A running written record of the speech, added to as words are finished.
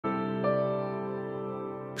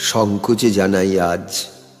সংকোচে জানাই আজ,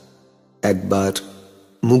 একবার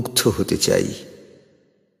মুগ্ধ হতে চাই।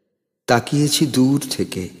 তাকিয়েছি দূর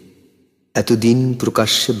থেকে, এতদিন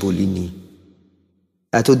প্রকাশ্যে বলিনি।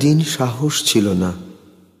 এতদিন সাহস ছিল না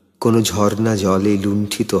কোনো ঝর্ণা জলে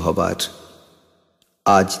লুণ্ঠিত হবার।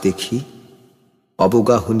 আজ দেখি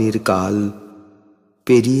অবগাহনের কাল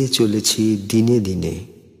পেরিয়ে চলেছি দিনে দিনে।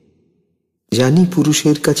 জানি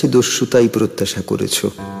পুরুষের কাছে দস্যুতাই প্রত্যাশা করেছ।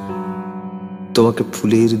 তোমাকে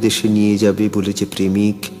ফুলের দেশে নিয়ে যাবে বলে যে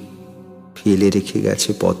প্রেমিক ফেলে রেখে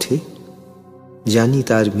গেছে পথে, জানি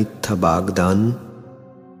তার মিথ্যা বাগদান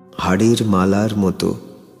হাড়ের মালার মতো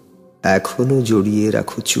এখনো জড়িয়ে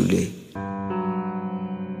রাখো চুলে।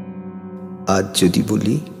 আজ যদি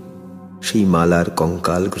বলি সেই মালার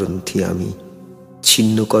কঙ্কাল গ্রন্থি আমি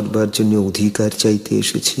ছিন্ন করবার জন্য অধিকার চাইতে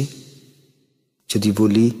এসেছি, যদি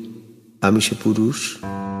বলি আমি সে পুরুষ,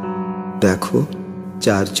 দেখো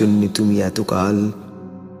যার জন্যে তুমি এতকাল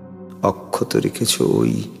অক্ষত রেখেছ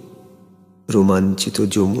ওই রোমাঞ্চিত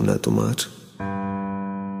যমুনা তোমার।